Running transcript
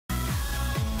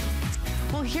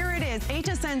Well, here it is,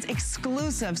 HSN's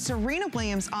exclusive Serena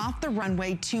Williams Off the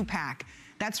Runway 2-pack.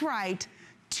 That's right,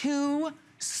 2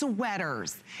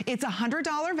 sweaters. It's a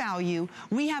 $100 value.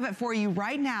 We have it for you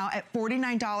right now at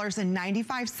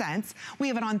 $49.95. We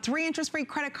have it on 3 interest-free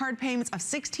credit card payments of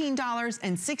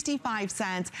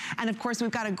 $16.65. And of course,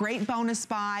 we've got a great bonus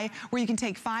buy where you can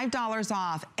take $5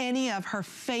 off any of her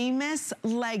famous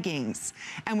leggings.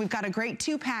 And we've got a great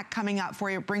 2-pack coming up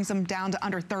for you. It brings them down to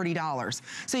under $30.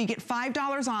 So you get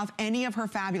 $5 off any of her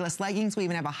fabulous leggings. We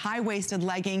even have a high-waisted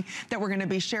legging that we're gonna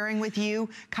be sharing with you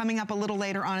coming up a little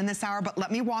later on in this hour. But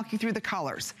let me walk you through the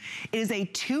colors. It is a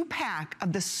 2-pack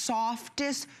of the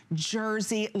softest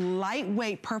jersey,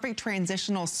 lightweight, perfect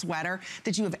transitional sweater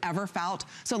that you have ever felt.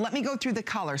 So let me go through the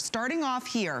colors. Starting off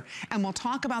here, and we'll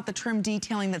talk about the trim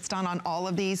detailing that's done on all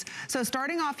of these. So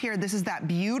starting off here, this is that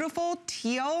beautiful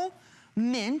teal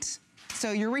mint.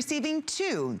 So you're receiving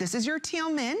 2. This is your teal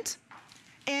mint.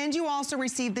 And you also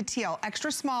receive the teal,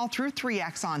 extra small through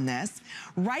 3X on this.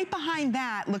 Right behind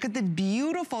that, look at the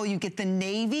beautiful, you get the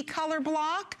navy color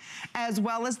block as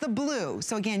well as the blue.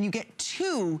 So again, you get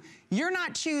 2, you're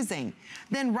not choosing.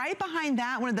 Then right behind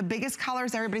that, one of the biggest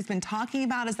colors everybody's been talking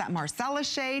about is that Marcella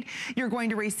shade. You're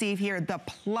going to receive here the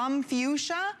plum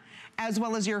fuchsia, as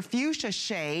well as your fuchsia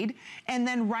shade. And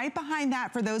then right behind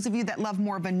that, for those of you that love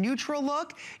more of a neutral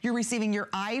look, you're receiving your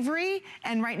ivory,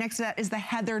 and right next to that is the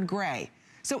heathered gray.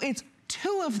 So it's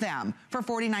 2 of them for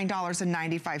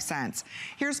 $49.95.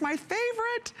 Here's my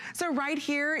favorite. So right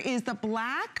here is the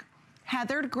black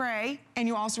heathered gray, and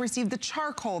you also receive the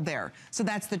charcoal there. So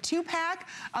that's the 2-pack.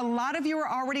 A lot of you are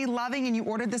already loving, and you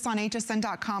ordered this on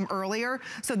hsn.com earlier.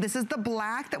 So this is the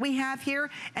black that we have here,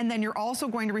 and then you're also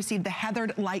going to receive the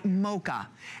heathered light mocha.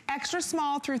 Extra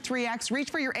small through 3X. Reach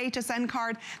for your HSN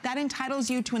card. That entitles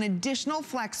you to an additional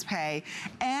flex pay.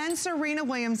 And Serena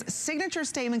Williams' signature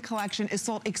statement collection is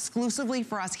sold exclusively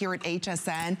for us here at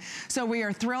HSN. So we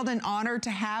are thrilled and honored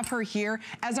to have her here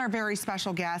as our very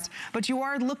special guest. But you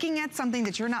are looking at something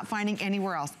that you're not finding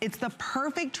anywhere else. It's the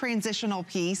perfect transitional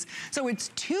piece. So it's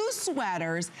 2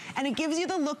 sweaters, and it gives you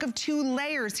the look of 2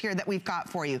 layers here that we've got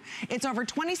for you. It's over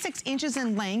 26 inches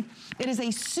in length. It is a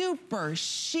super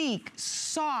chic,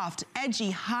 soft,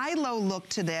 edgy, high-low look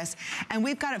to this, and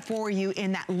we've got it for you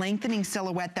in that lengthening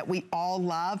silhouette that we all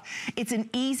love. It's an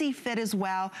easy fit as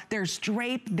well. There's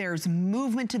drape, there's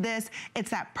movement to this.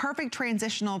 It's that perfect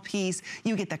transitional piece.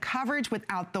 You get the coverage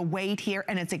without the weight here,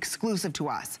 and it's exclusive to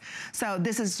us. So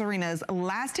this is Serena's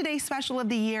last today special of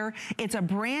the year. It's a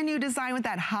brand new design with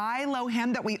that high-low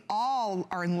hem that we all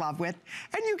are in love with.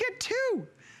 And you get 2.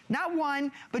 Not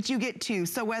 1, but you get 2.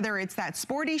 So whether it's that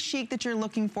sporty chic that you're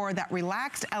looking for, that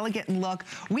relaxed, elegant look,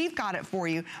 we've got it for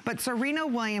you. But Serena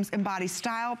Williams embodies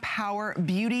style, power,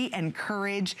 beauty, and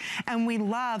courage. And we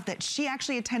love that she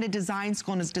actually attended design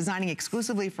school and is designing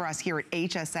exclusively for us here at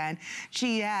HSN.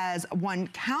 She has won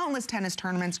countless tennis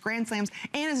tournaments, Grand Slams,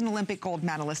 and is an Olympic gold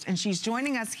medalist. And she's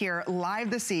joining us here live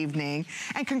this evening.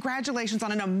 And congratulations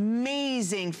on an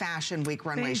amazing Fashion Week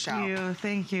runway show. Thank you,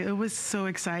 thank you. It was so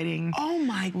exciting. Oh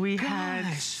my gosh. We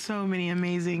had so many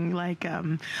amazing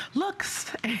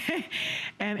looks,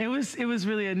 and it was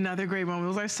really another great moment. It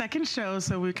was our second show,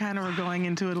 so we kind of were going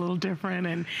into it a little different,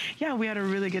 and yeah, we had a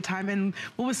really good time. And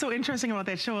what was so interesting about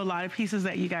that show, a lot of pieces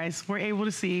that you guys were able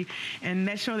to see, and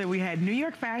that show that we had New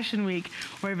York Fashion Week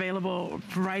were available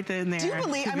right then and there. Do you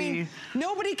believe? I mean,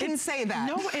 nobody can say that.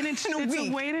 No, and it's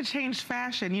a way to change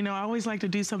fashion. You know, I always like to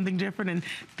do something different and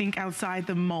think outside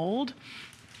the mold.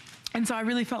 And so I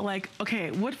really felt like,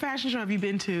 okay, what fashion show have you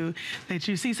been to that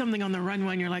you see something on the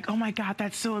runway and you're like, oh my God,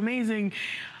 that's so amazing.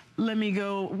 Let me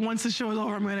go, once the show is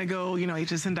over, I'm gonna go, you know,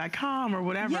 hsn.com or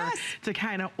whatever to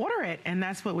kind of order it. And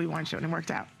that's what we want to, and it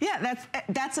worked out. Yeah,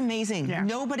 that's amazing. Yeah.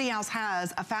 Nobody else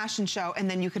has a fashion show and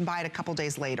then you can buy it a couple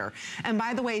days later. And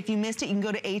by the way, if you missed it, you can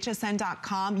go to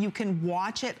hsn.com. You can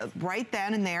watch it right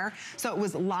then and there. So it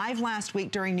was live last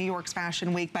week during New York's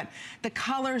Fashion Week, but the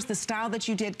colors, the style that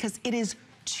you did, because it is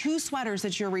 2 sweaters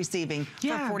that you're receiving for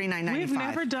 $49.95. We've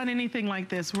never done anything like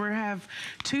this. We have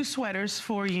 2 sweaters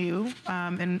for you,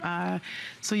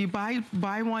 so you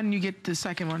buy one, you get the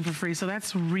second one for free. So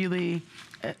that's really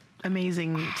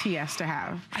amazing TS to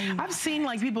have. I've seen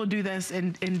like people do this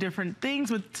in different things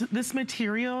with this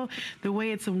material, the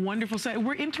way it's a wonderful set.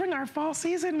 We're entering our fall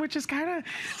season, which is kind of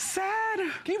sad.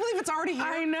 Can you believe it's already here?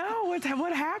 I know,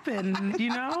 what happened, you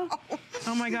know?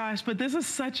 Oh my gosh, but this is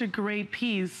such a great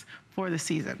piece for the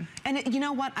season. And you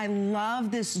know what? I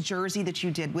love this jersey that you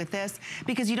did with this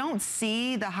because you don't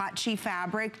see the hot chi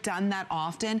fabric done that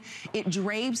often. It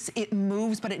drapes, it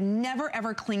moves, but it never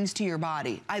ever clings to your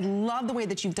body. I love the way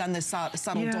that you've done the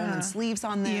subtle dolman sleeves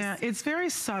on this. Yeah, it's very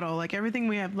subtle. Like everything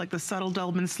we have, like the subtle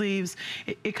dolman sleeves,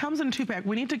 it comes in a 2-pack.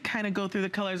 We need to kind of go through the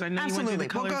colors. I know you went through the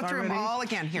colors already. We'll go through them all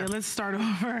again here. Yeah, let's start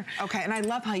over. Okay, and I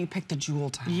love how you picked the jewel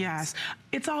tones. Yes,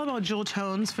 it's all about jewel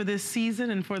tones for this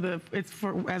season and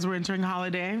as we're entering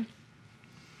holiday.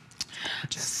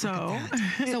 So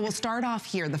we'll start off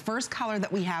here. The first color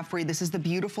that we have for you, this is the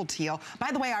beautiful teal.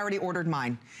 By the way, I already ordered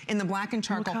mine in the black and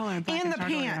charcoal and the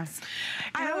pants.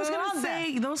 And I was gonna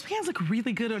say, those pants look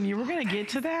really good on you. We're gonna get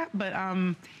to that, but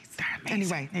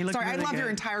anyway, sorry, I love your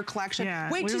entire collection. Yeah,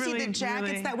 wait till you see the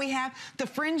jackets that we have. The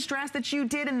fringe dress that you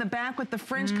did in the back with the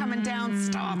fringe coming down.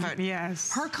 Stop it.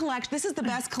 Yes. Her collection, this is the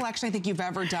best collection I think you've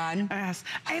ever done. Yes.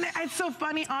 And it's so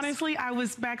funny, honestly, I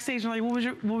was backstage and like,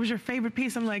 what was your favorite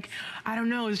piece? I'm like, I don't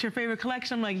know, is your favorite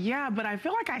collection? I'm like, yeah, but I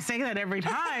feel like I say that every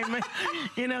time.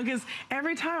 You know, because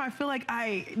every time I feel like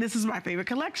this is my favorite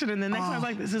collection. And the next time I'm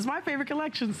like, this is my favorite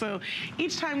collection. So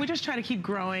each time we just try to keep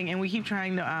growing and we keep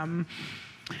trying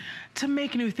to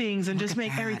make new things and just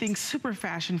make everything super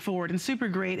fashion forward and super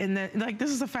great. And like, this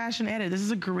is a fashion edit. This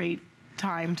is a great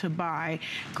time to buy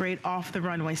great off the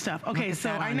runway stuff. Okay,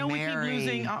 so I know we're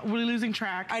losing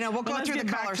track. I know, we'll go through the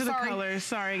colors.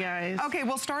 Sorry guys. Okay,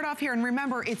 we'll start off here, and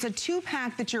remember, it's a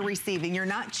 2-pack that you're receiving. You're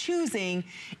not choosing,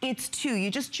 it's 2.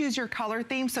 You just choose your color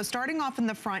theme. So starting off in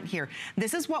the front here,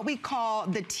 this is what we call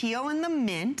the teal and the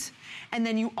mint, and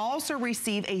then you also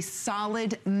receive a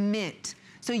solid mint.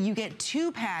 So you get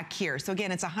 2-pack here. So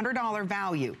again, it's a $100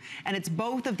 value. And it's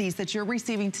both of these that you're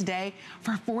receiving today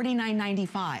for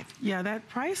 $49.95. Yeah, that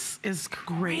price is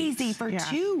crazy for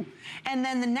 2. And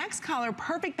then the next color,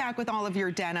 perfect back with all of your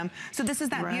denim. So this is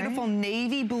that beautiful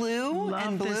navy blue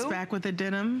and blue. Love this back with the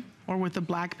denim or with the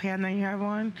black pant that you have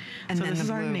on. And so this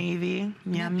is our navy.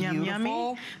 Yum, yum,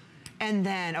 yummy. And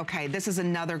then, okay, this is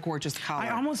another gorgeous color. I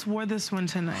almost wore this one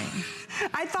tonight.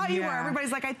 I thought you were.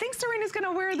 Everybody's like, I think Serena's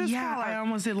gonna wear this color. Yeah, I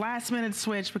almost did last minute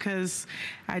switch because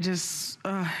I just,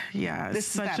 this is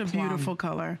such a beautiful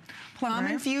color. Plum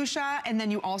and fuchsia, and then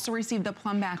you also receive the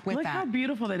plum back with that. Look how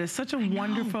beautiful that is. Such a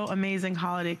wonderful, amazing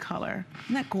holiday color.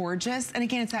 Isn't that gorgeous? And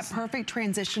again, it's that perfect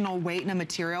transitional weight in a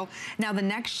material. Now the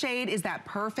next shade is that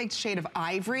perfect shade of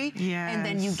ivory. Yes. And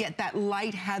then you get that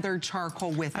light heather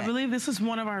charcoal with it. I believe this is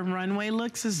one of our runway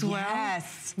looks as well.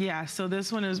 Yes. Yeah, so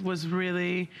this one was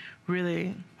really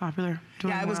popular.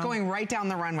 Yeah, it was going right down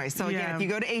the runway. So again, if you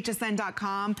go to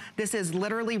hsn.com, this is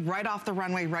literally right off the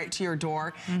runway, right to your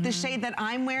door. The shade that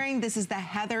I'm wearing, this is the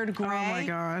heathered gray. Oh my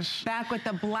gosh. Back with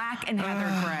the black and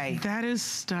heathered gray. That is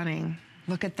stunning.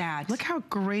 Look at that. Look how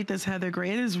great this heather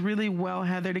gray. It is really well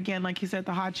heathered. Again, like you said,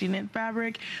 the Hachi knit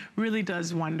fabric really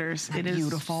does wonders. It is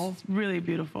beautiful. Really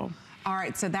beautiful. All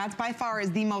right, so that's by far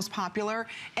is the most popular.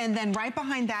 And then right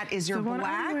behind that is your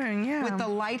black with the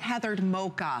light heathered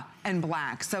mocha and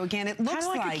black. So again, it looks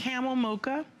like a camel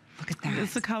mocha. Look at that. This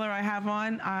is the color I have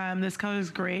on. This color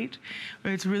is great.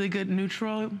 It's really good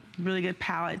neutral, really good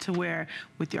palette to wear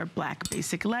with your black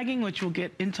basic legging, which we'll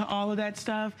get into all of that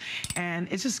stuff. And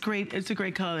it's just great. It's a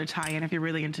great color to tie in if you're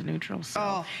really into neutral.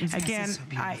 So again,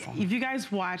 if you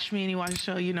guys watch me and you watch the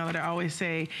show, you know that I always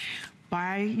say,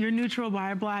 buy your neutral,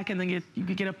 buy a black, and then you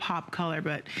could get a pop color.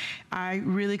 But I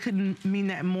really couldn't mean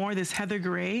that more. This heather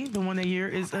gray, the one that you're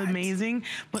is amazing.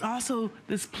 But also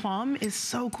this plum is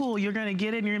so cool. You're gonna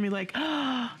get it and you're gonna be like,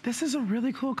 oh, this is a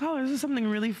really cool color. This is something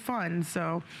really fun.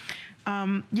 So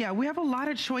yeah, we have a lot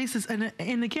of choices.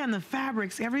 And again, the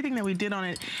fabrics, everything that we did on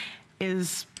it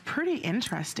is pretty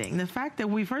interesting. The fact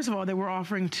that first of all, that we're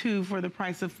offering 2 for the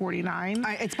price of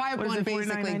 $49. It's buy one,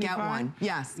 basically get one.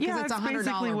 Yes, because it's $100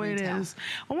 basically what retail. It is.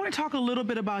 I want to talk a little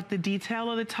bit about the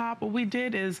detail of the top. What we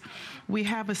did is we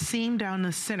have a seam down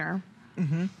the center.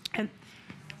 And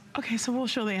okay, so we'll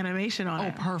show the animation on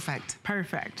it. Oh, perfect.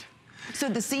 Perfect. So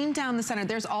the seam down the center,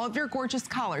 there's all of your gorgeous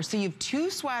colors. So you have 2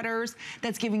 sweaters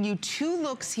that's giving you 2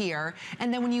 looks here.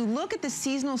 And then when you look at the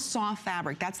seasonal soft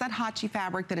fabric, that's that Hachi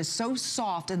fabric that is so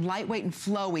soft and lightweight and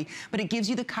flowy, but it gives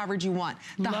you the coverage you want.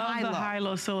 Love the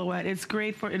high-low silhouette. It's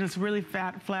great and it's really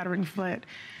flattering fit.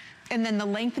 And then the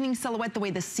lengthening silhouette, the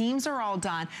way the seams are all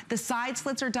done, the side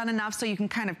slits are done enough so you can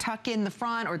kind of tuck in the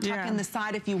front or tuck in the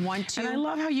side if you want to. And I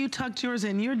love how you tucked yours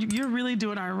in. You're really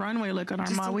doing our runway look on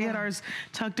our model. We had ours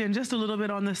tucked in just a little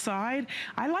bit on the side.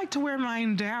 I like to wear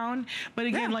mine down, but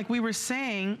again, like we were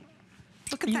saying,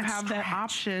 Look at you that have stretch. that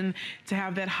option to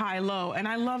have that high-low. And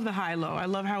I love the high-low. I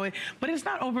love how but it's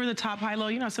not over the top high-low.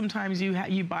 You know, sometimes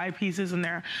you buy pieces and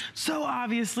they're so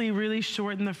obviously really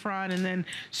short in the front and then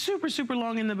super, super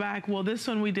long in the back. Well, this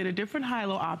one we did a different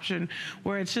high-low option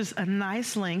where it's just a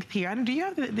nice length here. Do you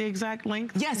have the exact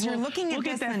length? Yes, you're looking at We'll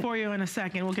get that for you in a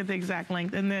second. We'll get the exact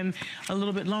length. And then a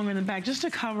little bit longer in the back just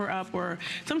to cover up, or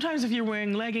sometimes if you're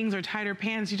wearing leggings or tighter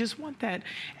pants, you just want that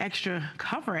extra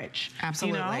coverage.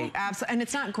 Absolutely. You know? Absolutely. And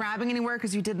it's not grabbing anywhere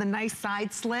because you did the nice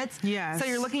side slits. Yes. So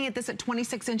you're looking at this at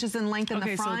 26 inches in length in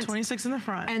the front. Okay, so 26 in the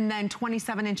front. And then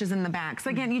 27 inches in the back. So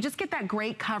again, you just get that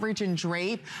great coverage and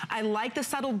drape. I like the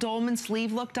subtle dolman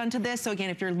sleeve look done to this. So again,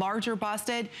 if you're larger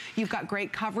busted, you've got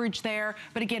great coverage there.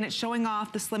 But again, it's showing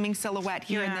off the slimming silhouette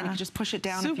here, and then you can just push it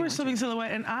down. Super slimming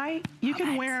silhouette, and you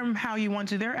can wear them how you want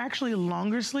to. They're actually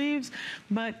longer sleeves,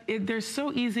 but they're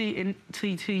so easy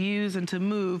to use and to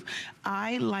move.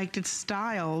 I liked it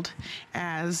styled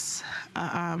as,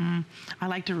 I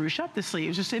like to ruche up the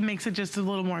sleeves. It makes it just a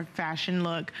little more fashion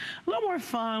look, a little more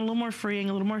fun, a little more freeing,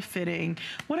 a little more fitting.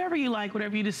 Whatever you like,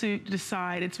 whatever you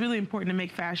decide, it's really important to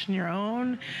make fashion your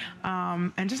own,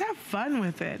 and just have fun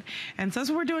with it. And so that's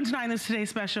what we're doing tonight in this Today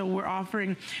Special. We're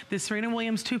offering this Serena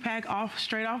Williams 2-pack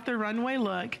straight off the runway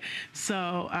look.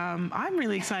 So I'm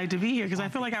really excited to be here because I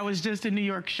feel like I was just in New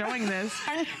York showing this,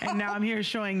 and now I'm here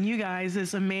showing you guys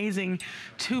this amazing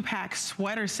 2-pack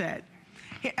sweater set.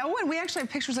 Yeah, oh, and we actually have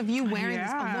pictures of you wearing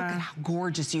this. Oh, look at how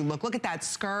gorgeous you look. Look at that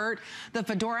skirt. The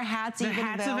fedora hat's even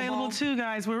available. The hat's available too,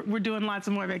 guys. We're doing lots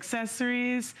of more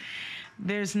accessories.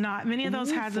 There's not many of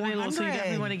those hats available, so you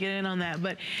definitely want to get in on that.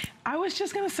 But I was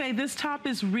just going to say this top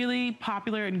is really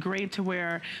popular and great to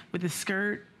wear with a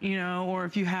skirt, you know, or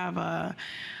if you have a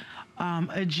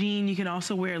jean, you can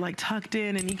also wear it like tucked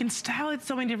in, and you can style it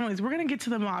so many different ways. We're going to get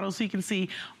to the model so you can see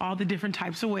all the different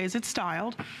types of ways it's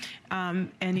styled.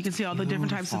 And you can see all the different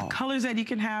types of colors that you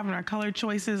can have and our color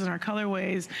choices and our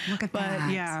colorways. Look at that.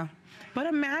 Yeah. But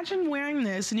imagine wearing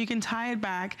this and you can tie it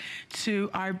back to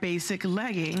our basic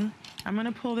legging. I'm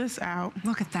gonna pull this out.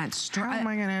 Look at that strap. How am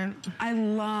I gonna? I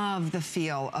love the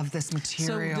feel of this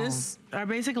material. So this, our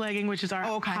basic legging, which is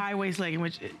our high waist legging,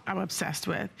 which I'm obsessed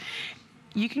with.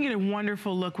 You can get a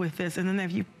wonderful look with this, and then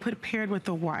if you paired with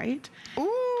the white,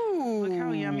 ooh, look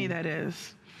how yummy that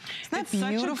is. It's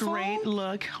such a great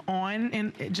look on,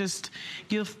 and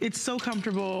it's so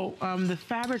comfortable. The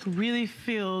fabric really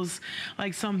feels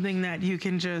like something that you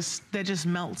can just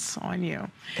melts on you.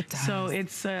 It does. So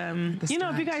it's, you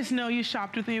know, if you guys know, you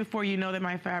shopped with me before, you know that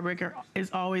my fabric is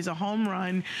always a home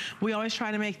run. We always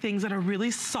try to make things that are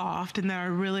really soft and that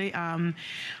are really,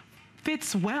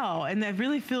 fits well and that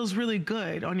really feels really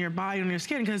good on your body, on your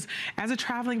skin, because as a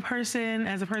traveling person,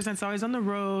 as a person that's always on the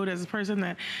road, as a person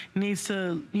that needs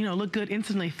to, you know, look good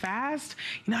instantly fast,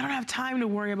 you know, I don't have time to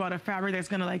worry about a fabric that's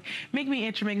gonna like make me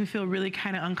itch or make me feel really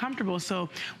kind of uncomfortable. So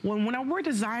when we're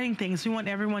designing things, we want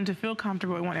everyone to feel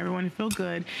comfortable, we want everyone to feel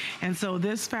good. And so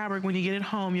this fabric, when you get it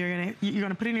home, you're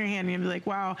gonna put it in your hand and you'll be like,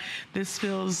 wow, this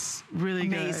feels really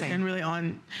good and really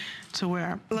on to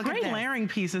wear. Great layering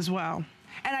piece as well.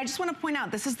 And I just want to point out,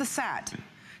 this is the set.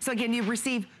 So again, you've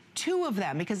received 2 of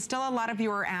them because still a lot of you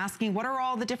are asking, what are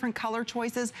all the different color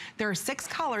choices? There are 6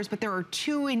 colors, but there are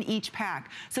 2 in each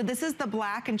pack. So this is the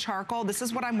black and charcoal. This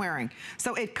is what I'm wearing.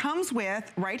 So it comes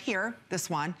with, right here, this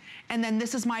one, and then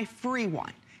this is my free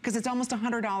one because it's almost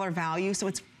 $100 value, so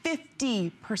it's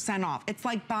 50% off. It's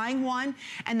like buying one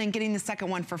and then getting the second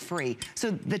one for free.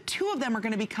 So the 2 of them are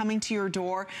gonna be coming to your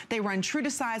door. They run true to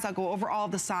size. I'll go over all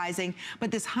the sizing, but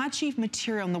this hot chief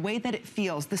material and the way that it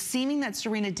feels, the seaming that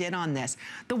Serena did on this,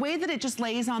 the way that it just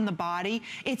lays on the body,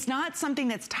 it's not something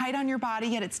that's tight on your body,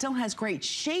 yet it still has great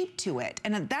shape to it.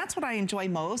 And that's what I enjoy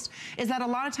most, is that a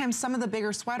lot of times some of the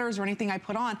bigger sweaters or anything I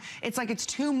put on, it's like it's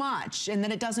too much and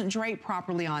then it doesn't drape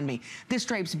properly on me. This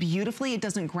drapes beautifully. It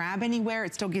doesn't grab anywhere.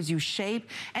 It still gives you shape.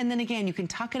 And then again, you can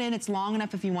tuck it in. It's long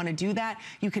enough if you want to do that.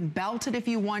 You can belt it if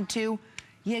you want to.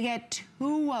 You get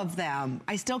 2 of them.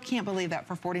 I still can't believe that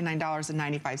for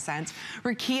 $49.95.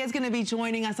 Rakia is going to be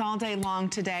joining us all day long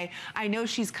today. I know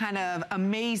she's kind of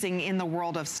amazing in the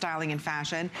world of styling and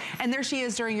fashion. And there she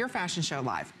is during your fashion show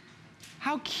live.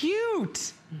 How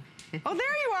cute. Oh, there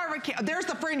you are, Rakia. There's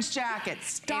the fringe jacket.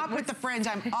 Stop with the fringe.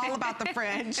 I'm all about the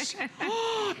fringe.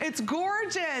 Oh, it's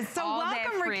gorgeous. So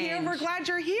welcome, Rakia. We're glad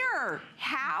you're here.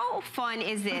 How fun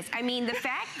is this? I mean, the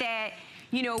fact that,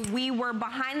 you know, we were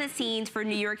behind the scenes for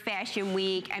New York Fashion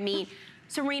Week. I mean,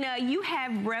 Serena, you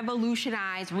have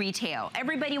revolutionized retail.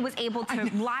 Everybody was able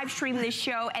to live stream this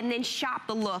show and then shop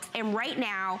the looks. And right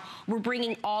now, we're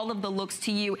bringing all of the looks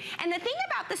to you. And the thing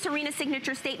about the Serena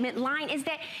Signature Statement line is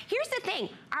that, here's the thing,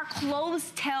 our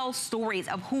clothes tell stories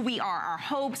of who we are, our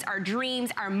hopes, our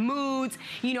dreams, our moods,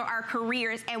 you know, our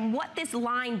careers. And what this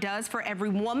line does for every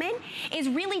woman is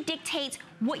really dictates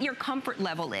what your comfort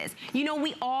level is. You know,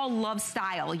 we all love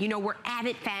style. You know, we're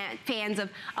avid fans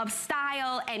of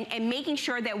style and making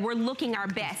sure that we're looking our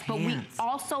best, but we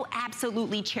also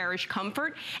absolutely cherish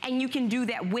comfort, and you can do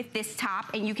that with this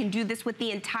top, and you can do this with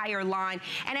the entire line.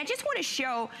 And I just want to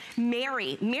show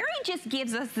Mary. Mary just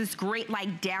gives us this great,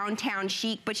 like, downtown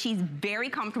chic, but she's very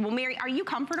comfortable. Mary, are you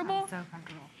comfortable? I'm so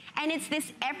comfortable. And it's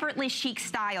this effortless chic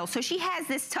style. So she has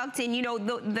this tucked in. You know,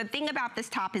 the thing about this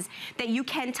top is that you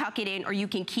can tuck it in or you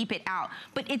can keep it out,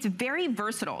 but it's very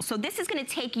versatile. So this is gonna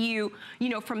take you, you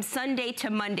know, from Sunday to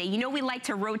Monday. You know, we like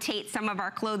to rotate some of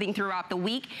our clothing throughout the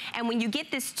week. And when you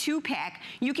get this 2-pack,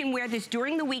 you can wear this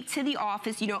during the week to the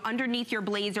office, you know, underneath your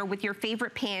blazer with your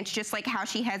favorite pants, just like how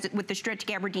she has it with the stretch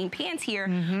gabardine pants here.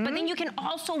 But then you can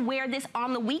also wear this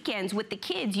on the weekends with the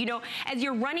kids, you know, as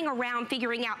you're running around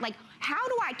figuring out, like, how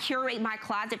do I curate my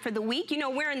closet for the week? You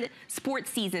know, we're in the sports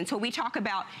season, so we talk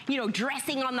about, you know,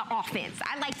 dressing on the offense.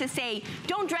 I like to say,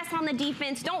 don't dress on the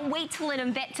defense. Don't wait till an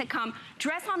event to come.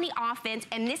 Dress on the offense,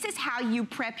 and this is how you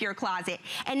prep your closet.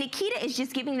 And Nikita is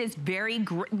just giving this very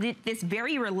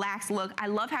relaxed look. I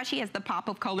love how she has the pop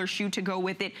of color shoe to go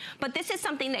with it. But this is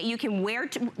something that you can wear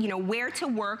to, you know, wear to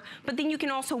work, but then you can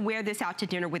also wear this out to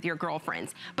dinner with your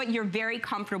girlfriends. But you're very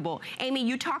comfortable. Amy,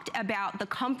 you talked about the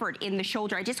comfort in the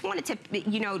shoulder. I just wanted to,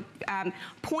 you know,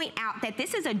 point out that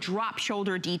this is a drop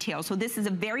shoulder detail. So this is a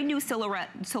very new silhouette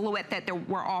that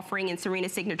we're offering in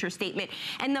Serena's Signature Statement.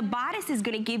 And the bodice is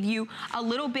gonna give you a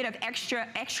little bit of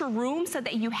extra room so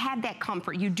that you have that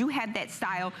comfort. You do have that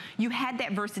style. You have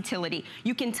that versatility.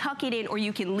 You can tuck it in or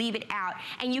you can leave it out.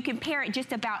 And you can pair it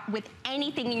just about with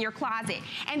anything in your closet.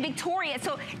 And Victoria,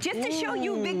 so just to show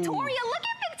you Victoria, look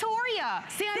at Victoria.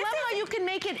 See, I love how you can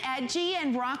make it edgy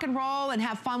and rock and roll and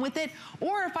have fun with it.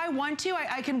 Or if I want to,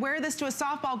 I can wear this to a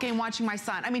softball game watching my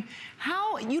son. I mean,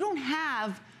 how, you don't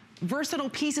have versatile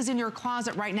pieces in your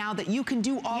closet right now that you can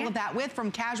do all of that with,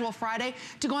 from casual Friday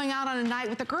to going out on a night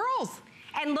with the girls.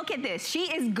 And look at this,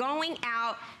 she is going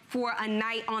out for a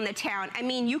night on the town. I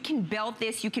mean, you can belt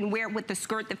this, you can wear it with the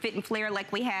skirt, the fit and flare like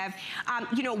we have.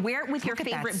 You know, wear it with your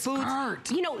favorite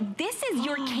boots. You know, this is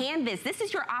your canvas. This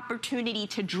is your opportunity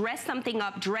to dress something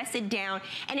up, dress it down,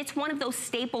 and it's one of those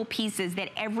staple pieces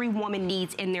that every woman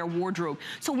needs in their wardrobe.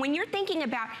 So when you're thinking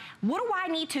about, what do I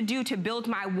need to do to build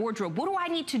my wardrobe? What do I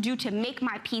need to do to make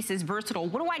my pieces versatile?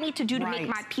 What do I need to do to make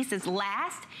my pieces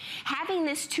last? Having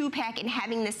this 2-pack and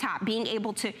having this top, being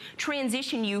able to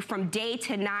transition you from day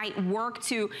to night, work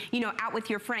to, you know, out with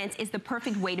your friends is the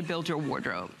perfect way to build your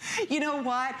wardrobe. You know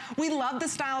what? We love the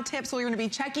style tips. We're going to be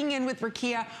checking in with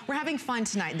Rakia. We're having fun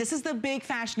tonight. This is the big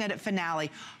Fashion Edit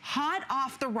finale. Hot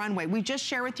off the runway. We just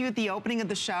shared with you at the opening of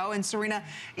the show, and Serena,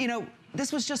 you know,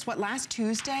 this was just, what, last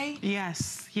Tuesday?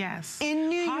 Yes, yes. In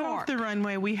New York. Hot off the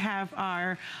runway, we have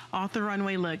our off the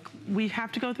runway look. We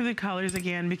have to go through the colors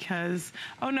again because,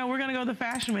 oh no, we're gonna go the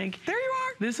fashion week. There you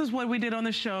are. This is what we did on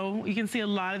the show. You can see a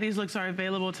lot of these looks are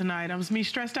available tonight. I was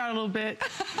stressed out a little bit,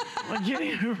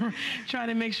 trying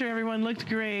to make sure everyone looked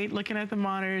great, looking at the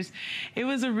monitors. It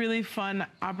was a really fun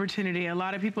opportunity. A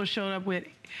lot of people showed up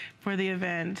for the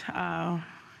event.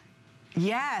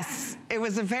 Yes, it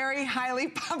was a very highly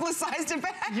publicized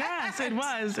event. Yes, it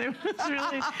was. It was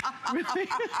really.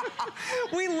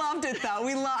 We loved it though.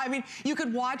 I mean, you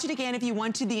could watch it again if you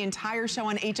want to, the entire show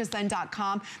on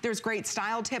hsn.com. There's great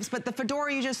style tips, but the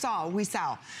fedora you just saw, we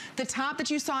sell. The top that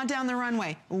you saw down the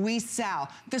runway, we sell.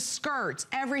 The skirts,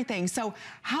 everything. So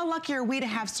how lucky are we to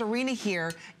have Serena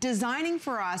here designing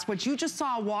for us what you just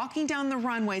saw walking down the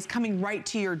runways coming right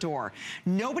to your door.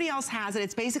 Nobody else has it.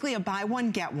 It's basically a buy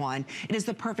one, get one. It is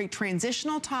the perfect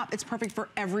transitional top. It's perfect for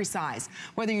every size.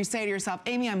 Whether you say to yourself,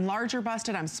 Amy, I'm larger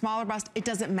busted, I'm smaller busted, it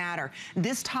doesn't matter.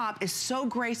 This top is so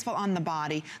graceful on the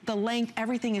body. The length,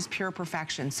 everything is pure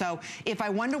perfection. So if I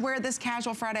want to wear this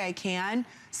casual Friday, I can.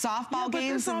 Softball games. But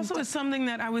this also is something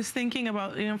that I was thinking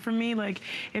about, you know, for me, like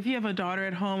if you have a daughter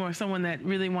at home or someone that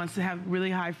really wants to have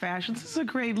really high fashion, this is a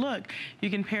great look. You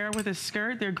can pair it with a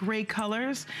skirt. They're great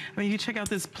colors. I mean, you check out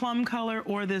this plum color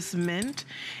or this mint.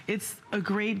 It's a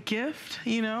great gift,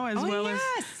 you know, as well as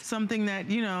something that,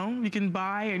 you know, you can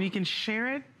buy and you can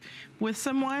share it with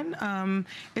someone.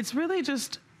 It's really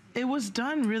just, it was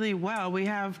done really well.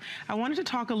 I wanted to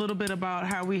talk a little bit about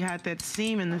how we had that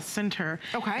seam in the center.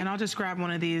 Okay. And I'll just grab one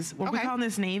of these. What we call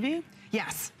this navy?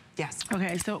 Yes. Yes.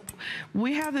 Okay, so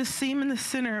we have this seam in the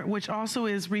center, which also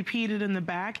is repeated in the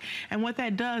back. And what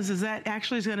that does is that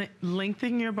actually is gonna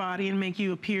lengthen your body and make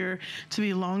you appear to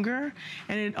be longer.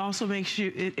 And it also makes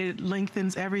you, it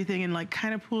lengthens everything and like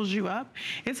kind of pulls you up.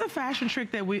 It's a fashion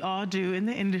trick that we all do in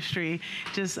the industry,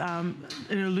 just an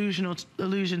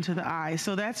illusion to the eye.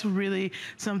 So that's really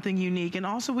something unique. And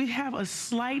also we have a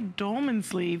slight dolman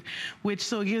sleeve, which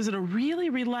so it gives it a really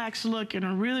relaxed look and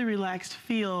a really relaxed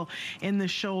feel in the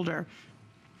shoulder.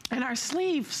 And our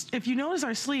sleeve, if you notice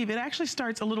our sleeve, it actually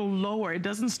starts a little lower. It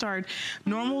doesn't start,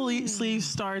 normally sleeve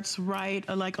starts right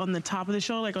like on the top of the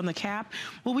shoulder, like on the cap.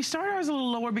 Well, we started ours a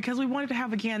little lower because we wanted to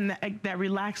have, again, that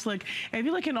relaxed look. And if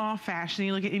you look in all fashion,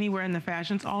 you look at anywhere in the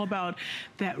fashion, it's all about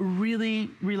that really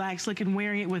relaxed look and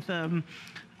wearing it with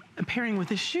pairing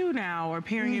with a shoe now, or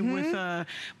pairing it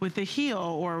with a heel,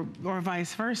 or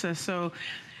vice versa. So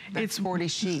it's sporty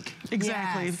chic.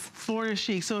 Exactly, yes. Florida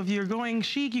chic. So if you're going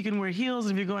chic, you can wear heels.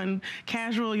 If you're going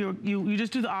casual, you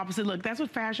just do the opposite look. That's what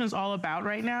fashion is all about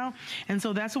right now. And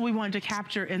so that's what we wanted to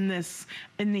capture in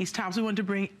these tops. We wanted to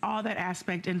bring all that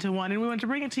aspect into one, and we wanted to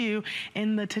bring it to you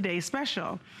in the Today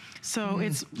Special. So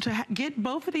it's to get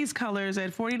both of these colors at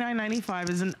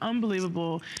 $49.95 is an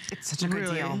unbelievable, it's such a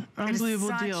good deal.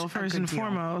 Unbelievable deal, first and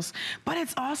foremost. But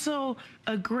it's also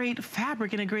a great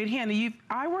fabric and a great hand. If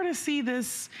I were to see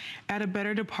this at a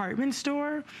better department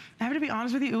store, I have to be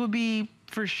honest with you, it would be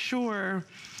for sure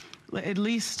at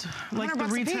least like the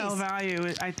retail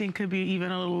value, I think could be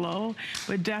even a little low,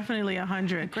 but definitely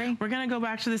 100. Great. We're gonna go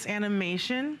back to this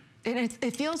animation. And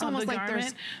it feels almost like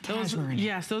there's cashmere in it.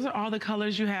 Yes, those are all the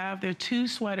colors you have. They're 2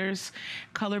 sweaters,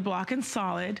 color block and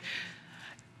solid.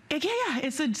 Yeah,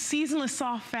 it's a seasonless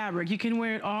soft fabric. You can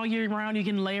wear it all year round. You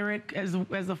can layer it as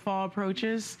the fall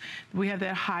approaches. We have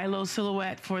that high-low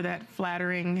silhouette for that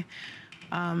flattering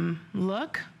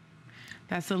look.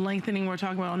 That's the lengthening we're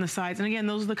talking about on the sides. And again,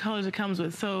 those are the colors it comes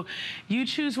with. So you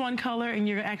choose one color and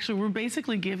we're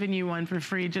basically giving you one for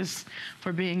free just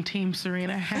for being Team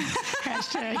Serena.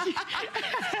 Hashtag.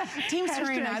 Team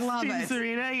Serena, I love it. Team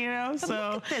Serena, you know, but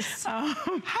so. Look at this.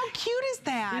 How cute is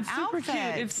that It's super outfit?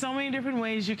 cute. It's so many different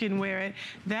ways you can wear it.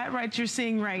 That you're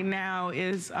seeing right now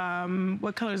is,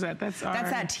 what color is that? That's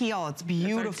that teal, it's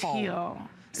beautiful. That's our teal.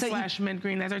 So slash mint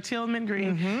green, that's our teal and mint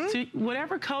green. So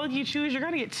whatever color you choose, you're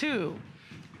gonna get 2.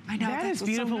 I know, that is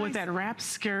beautiful with that wrap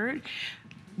skirt.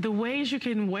 The ways you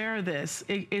can wear this,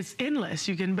 it's endless.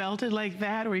 You can belt it like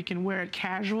that, or you can wear it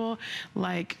casual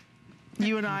like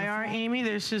you and I are, Amy.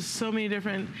 There's just so many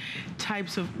different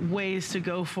types of ways to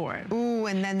go for it. Ooh,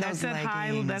 and then those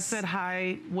leggings. That's that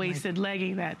high-waisted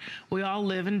legging that we all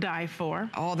live and die for.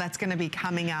 Oh, that's gonna be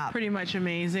coming up. Pretty much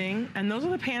amazing. And those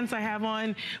are the pants I have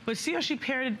on, but see how she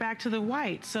paired it back to the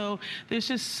white. So there's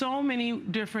just so many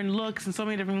different looks and so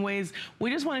many different ways. We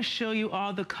just wanna show you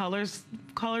all the colors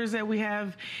that we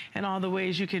have and all the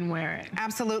ways you can wear it.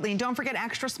 Absolutely, and don't forget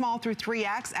extra small through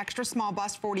 3X, extra small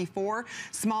bust 44,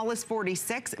 smallest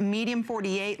 46, medium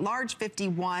 48, large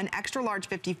 51, extra large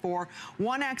 54,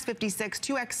 1X 56,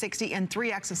 2X 60, and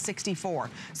 3X is 64.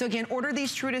 So again, order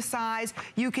these true to size.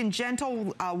 You can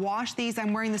gentle wash these.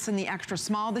 I'm wearing this in the extra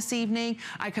small this evening.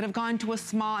 I could have gone to a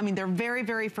small. I mean, they're very,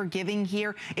 very forgiving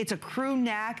here. It's a crew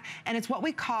neck, and it's what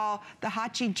we call the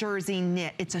Hachi jersey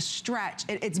knit. It's a stretch.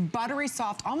 It's buttery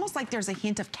soft, almost like there's a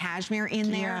hint of cashmere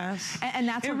in there. Yes. And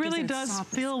that's what it really does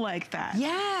feel like that.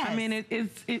 Yes. I mean,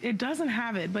 it doesn't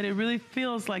have it, but it really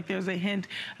feels like there's a hint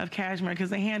of cashmere because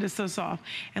the hand is so soft.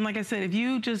 And like I said, if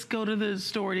you just go to the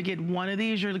store to get one of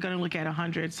these, you're gonna look at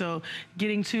 100. So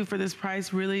getting 2 for this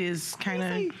price really is kind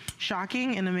of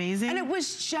shocking and amazing. And it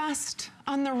was just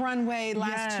on the runway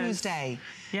last Tuesday.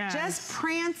 Yes. Just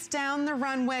pranced down the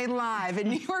runway live in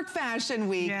New York Fashion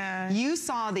Week. Yes. You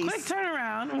saw these. Quick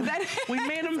turnaround. We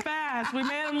made them fast. We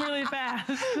made them really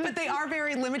fast. But they are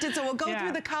very limited, so we'll go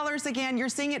through the colors again. You're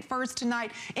seeing it first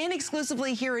tonight and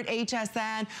exclusively here at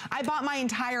HSN. I bought my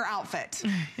entire outfit.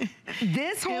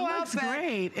 This whole outfit. It looks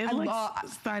great. It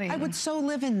looks stunning. I would so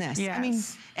live in this. Yes. I mean,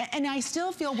 and I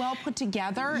still feel well put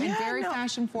together and very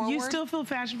fashion forward. You still feel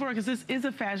fashion forward because this is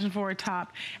a fashion forward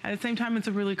top. At the same time, it's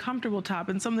a really comfortable top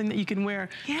and something that you can wear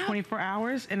 24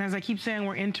 hours. And as I keep saying,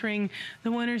 we're entering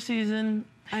the winter season.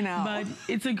 I know. But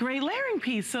it's a great layering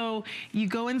piece. So you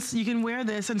go and you can wear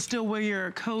this and still wear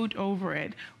your coat over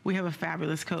it. We have a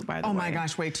fabulous coat, by the way. Oh my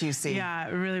gosh, wait till you see. Yeah,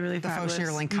 really, really fabulous. The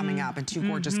faux shearling coming up in 2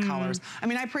 gorgeous colors. I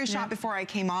mean, I pre-shot before I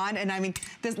came on, and I mean,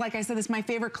 this, like I said, this is my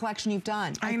favorite collection you've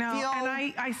done. I know,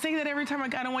 and I say that every time. I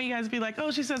don't want you guys to be like,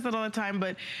 oh, she says that all the time,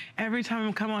 but every time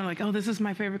I come on, like, oh, this is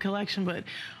my favorite collection, but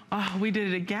oh, we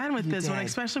did it again with this one,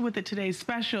 especially with the Today's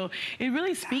Special. It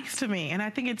really speaks to me, and I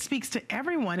think it speaks to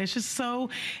everyone. It's just so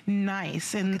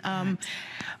nice. And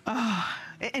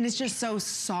and it's just so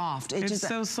soft. It's just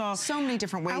so soft. So many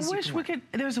different ways. I wish we could,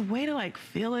 there's a way to like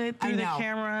feel it through the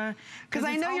camera. Because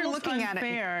I know you're looking at it.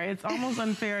 It's almost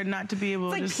unfair not to be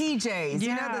able to. It's like PJs, you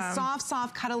know, the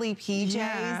soft, cuddly PJs.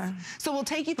 Yeah. So we'll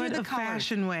take you through the colors.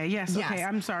 Fashion way, yes. Okay,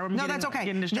 I'm sorry. No, that's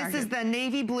okay. This is the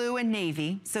navy blue and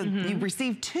navy. So you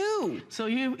receive 2. So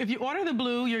if you order the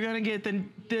blue, you're gonna get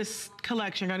this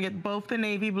collection. You're gonna get both the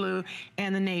navy blue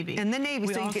and the navy. And the navy,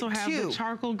 we so also you get have the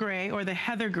charcoal gray or the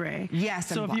heather gray. Yes.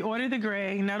 So if you order the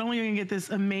gray, not only are you gonna get this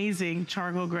amazing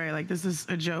charcoal gray, like this is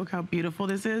a joke how beautiful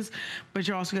this is, but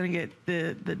you're also gonna get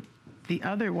the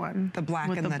other one, the black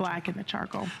with and the black and the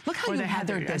charcoal. Look how you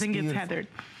heathered this. I think it's heathered.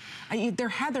 They're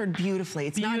heathered beautifully.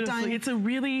 It's not done. It's a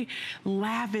really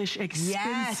lavish,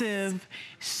 expensive,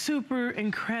 super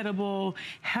incredible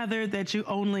heather that you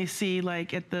only see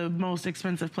like at the most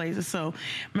expensive places. So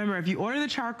remember, if you order the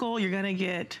charcoal, you're gonna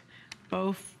get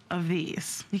both of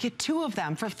these. You get 2 of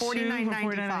them for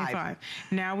 $49.95.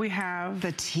 Now we have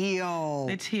the teal.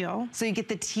 The teal. So you get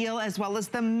the teal as well as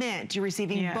the mint. You're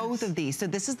receiving both of these. So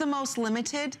this is the most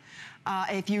limited.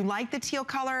 If you like the teal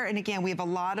color, and again, we have a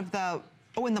lot of the,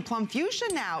 and the plum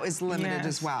fuchsia now is limited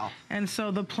as well. And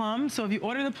so the plum, so if you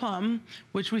order the plum,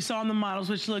 which we saw in the models,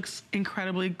 which looks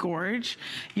incredibly gorgeous,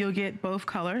 you'll get both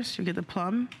colors. You'll get the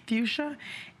plum fuchsia,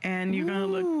 and you're gonna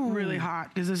look really hot,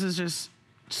 because this is just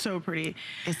so pretty.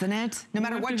 Isn't it? No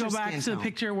matter what your skin tone. Go back to the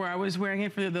picture where I was wearing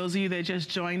it for those of you that just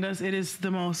joined us. It is the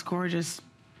most gorgeous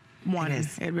one.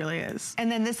 It really is.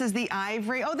 And then this is the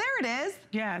ivory. Oh, there it is.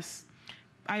 Yes.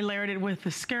 I layered it with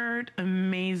the skirt.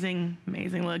 Amazing,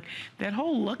 amazing look. That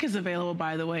whole look is available,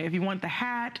 by the way. If you want the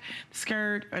hat, the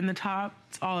skirt, and the top,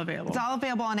 it's all available. It's all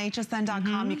available on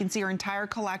hsn.com. You can see our entire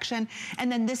collection.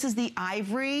 And then this is the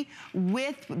ivory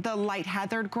with the light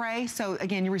heathered gray. So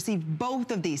again, you receive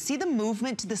both of these. See the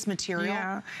movement to this material?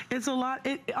 Yeah, it's a lot.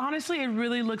 Honestly, it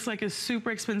really looks like a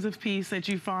super expensive piece that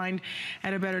you find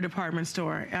at a better department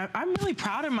store. I'm really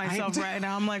proud of myself right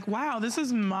now. I'm like, wow, this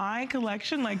is my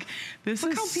collection. Like, this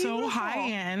is so high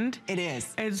end. It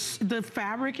is. The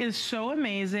fabric is so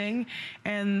amazing,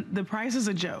 and the price is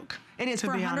a joke. It is. For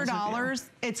 $100,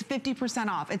 it's 50%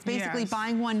 off. It's basically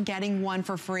buying one, getting one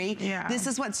for free. Yeah. This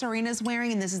is what Serena's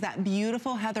wearing, and this is that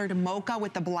beautiful heathered mocha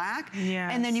with the black.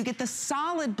 Yes. And then you get the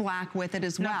solid black with it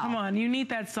as well. Come on, you need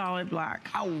that solid black.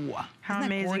 Oh, how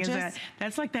amazing is that?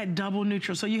 That's like that double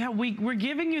neutral. So you have we're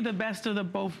giving you the best of the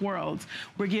both worlds.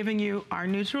 We're giving you our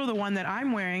neutral, the one that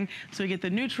I'm wearing, so you get the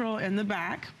neutral in the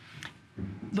back.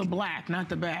 The black, not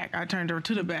the back. I turned her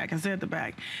to the back and said the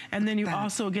back. And then you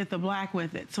also get the black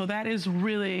with it. So that is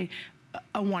really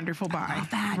a wonderful buy. I love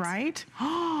that. Right?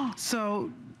 So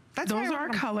those are our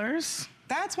colors.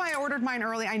 That's why I ordered mine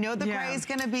early. I know the gray is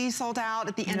going to be sold out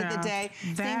at the end of the day.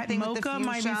 That Same thing with the mocha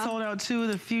might be sold out too.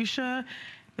 The fuchsia,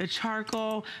 the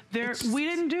charcoal. We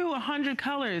didn't do 100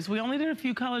 colors. We only did a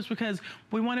few colors because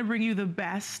we want to bring you the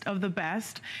best of the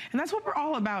best. And that's what we're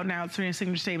all about now at Serena's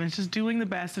Signature Statements, just doing the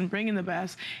best and bringing the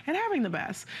best and having the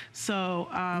best. So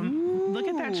look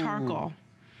at that charcoal.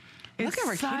 It's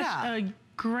such a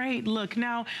great look.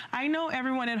 Now, I know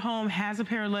everyone at home has a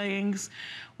pair of leggings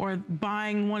or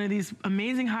buying one of these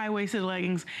amazing high-waisted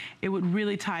leggings. It would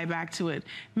really tie back to it.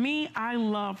 Me, I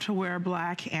love to wear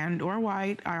black and or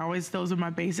white. Those are my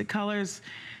basic colors.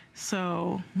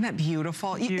 So isn't that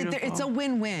beautiful? Beautiful. It's a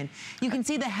win-win. You can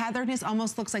see the heatherness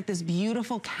almost looks like this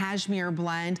beautiful cashmere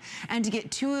blend. And to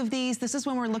get 2 of these, this is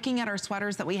when we're looking at our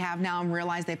sweaters that we have now and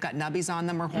realize they've got nubbies on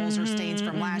them or holes or stains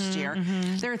from last year.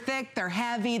 They're thick, they're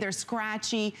heavy, they're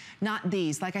scratchy. Not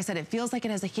these. Like I said, it feels like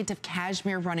it has a hint of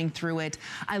cashmere running through it.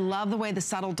 I love the way the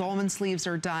subtle dolman sleeves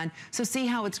are done. So see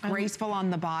how it's graceful on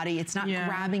the body. It's not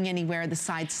grabbing anywhere. The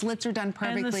side slits are done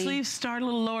perfectly. And the sleeves start a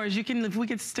little lower. As you can, if we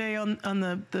could stay on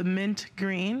the mint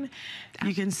green,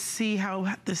 you can see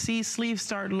how the sleeves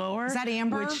start lower. Is that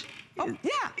amber?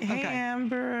 Hey,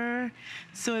 amber.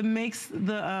 So it makes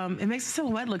the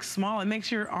silhouette look small. It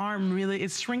makes your arm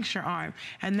it shrinks your arm,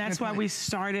 and that's why we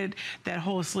started that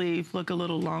whole sleeve look a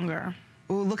little longer.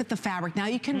 Ooh, look at the fabric. Now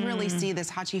you can really see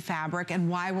this Hachi fabric and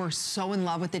why we're so in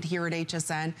love with it here at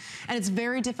HSN. And it's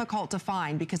very difficult to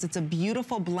find because it's a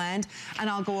beautiful blend, and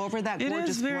I'll go over that gorgeous blend. It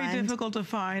is very difficult to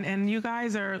find, and you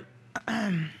guys are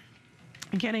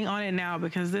getting on it now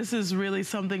because this is really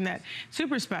something that something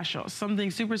super special, something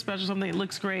that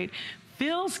looks great,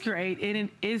 feels great, and it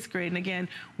is great. And again,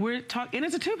 and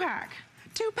it's a 2-pack.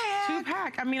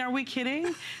 2-pack. I mean, are we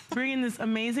kidding? Bringing this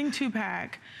amazing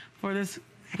 2-pack for this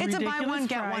It's a buy one, price.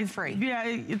 get one free. Yeah,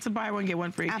 it's a buy one, get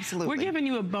one free. Absolutely. We're giving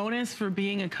you a bonus for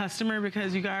being a customer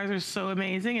because you guys are so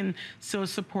amazing and so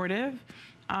supportive.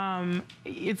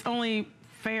 It's only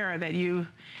fair that you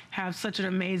have such an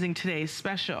amazing today's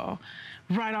special.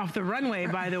 Right off the runway,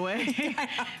 by the way,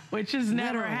 which has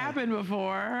never happened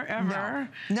before, ever.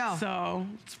 No. So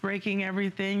it's breaking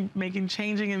everything,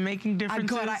 changing and making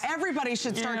differences. Everybody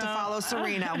should start to follow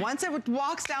Serena. Once it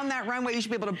walks down that runway, you should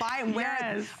be able to buy it and wear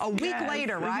it a week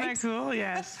later, right? Isn't that cool?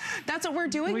 Yes. That's what we're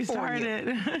doing we for started.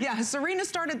 you. Yeah, Serena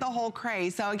started the whole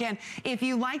craze. So again, if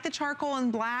you like the charcoal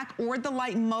and black or the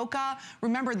light mocha,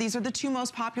 remember these are the two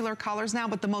most popular colors now,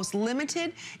 but the most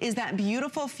limited is that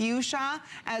beautiful fuchsia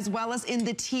as well as in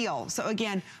the teal. So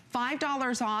again,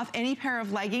 $5 off any pair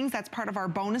of leggings. That's part of our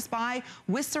bonus buy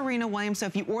with Serena Williams. So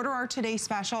if you order our Today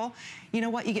Special, you know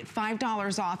what? You get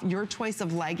 $5 off your choice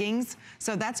of leggings.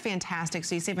 So that's fantastic.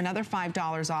 So you save another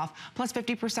 $5 off, plus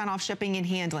 50% off shipping and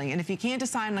handling. And if you can't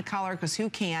decide on the color, because who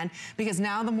can? Because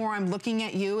now the more I'm looking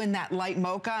at you in that light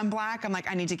mocha and black, I'm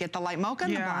like, I need to get the light mocha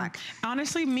and the black.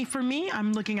 Honestly, for me,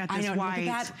 I'm looking at this white.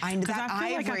 Look at that. Because I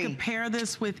feel like I could pair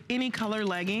this with any color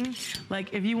legging.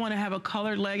 Like if you want to have a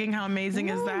colored legging, how amazing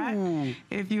is that?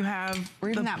 If you have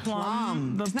the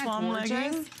plum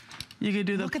legging, you could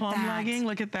do the plum legging.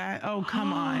 Look at that. Oh,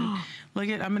 come on. Look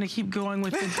at, I'm gonna keep going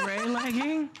with the gray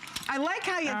legging. I like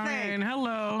how you think.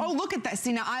 Hello. Oh, look at that.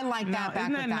 See, now I like that back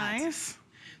with that. Isn't that nice?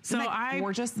 So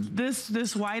gorgeous?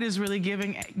 This white is really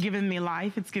giving me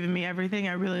life. It's giving me everything.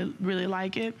 I really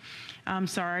like it. I'm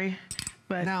sorry,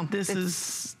 but this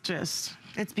is just.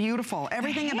 It's beautiful.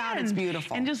 Everything about it's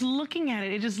beautiful. And just looking at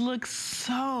it, it just looks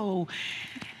so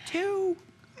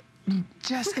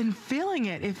just in feeling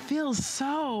it, it feels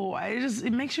so,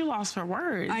 it makes you lost for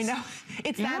words. I know.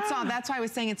 It's that soft. That's why I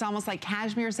was saying it's almost like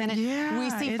cashmere's in it. Yeah, we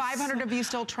see 500 of you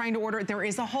still trying to order it. There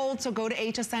is a hold, so go to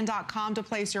hsn.com to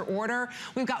place your order.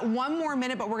 We've got one more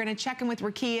minute, but we're going to check in with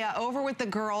Rakia over with the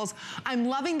girls. I'm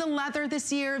loving the leather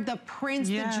this year, the prints,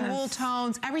 the jewel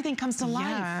tones, everything comes to life.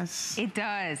 Yes. It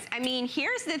does. I mean,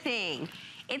 here's the thing.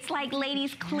 It's like,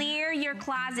 ladies, clear your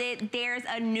closet. There's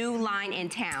a new line in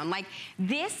town. Like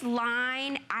this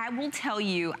line, I will tell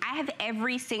you, I have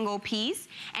every single piece.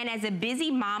 And as a busy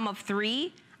mom of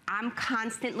 3, I'm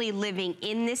constantly living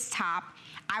in this top.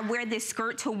 I wear this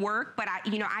skirt to work, but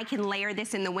I can layer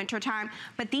this in the wintertime.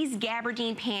 But these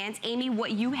gabardine pants, Amy,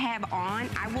 what you have on,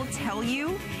 I will tell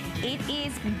you, it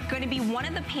is gonna be one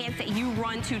of the pants that you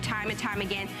run to time and time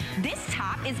again. This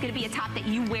top is gonna be a top that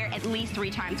you wear at least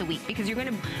 3 times a week because you're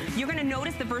gonna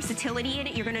notice the versatility in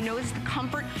it. You're gonna notice the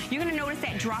comfort. You're gonna notice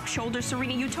that drop shoulder.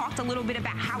 Serena, you talked a little bit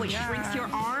about how it shrinks your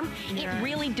arm. It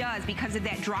really does because of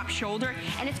that drop shoulder.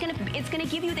 And it's gonna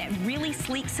give you that really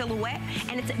sleek silhouette.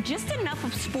 And it's just enough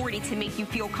of sporty to make you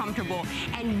feel comfortable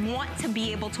and want to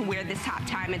be able to wear this top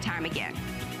time and time again.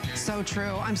 So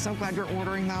true. I'm so glad you're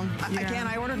ordering them. Again,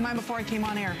 I ordered mine before I came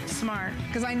on air. Smart.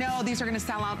 Because I know these are going to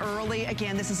sell out early.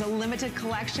 Again, this is a limited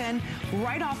collection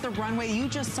right off the runway you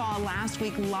just saw last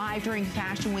week live during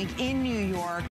Fashion Week in New York.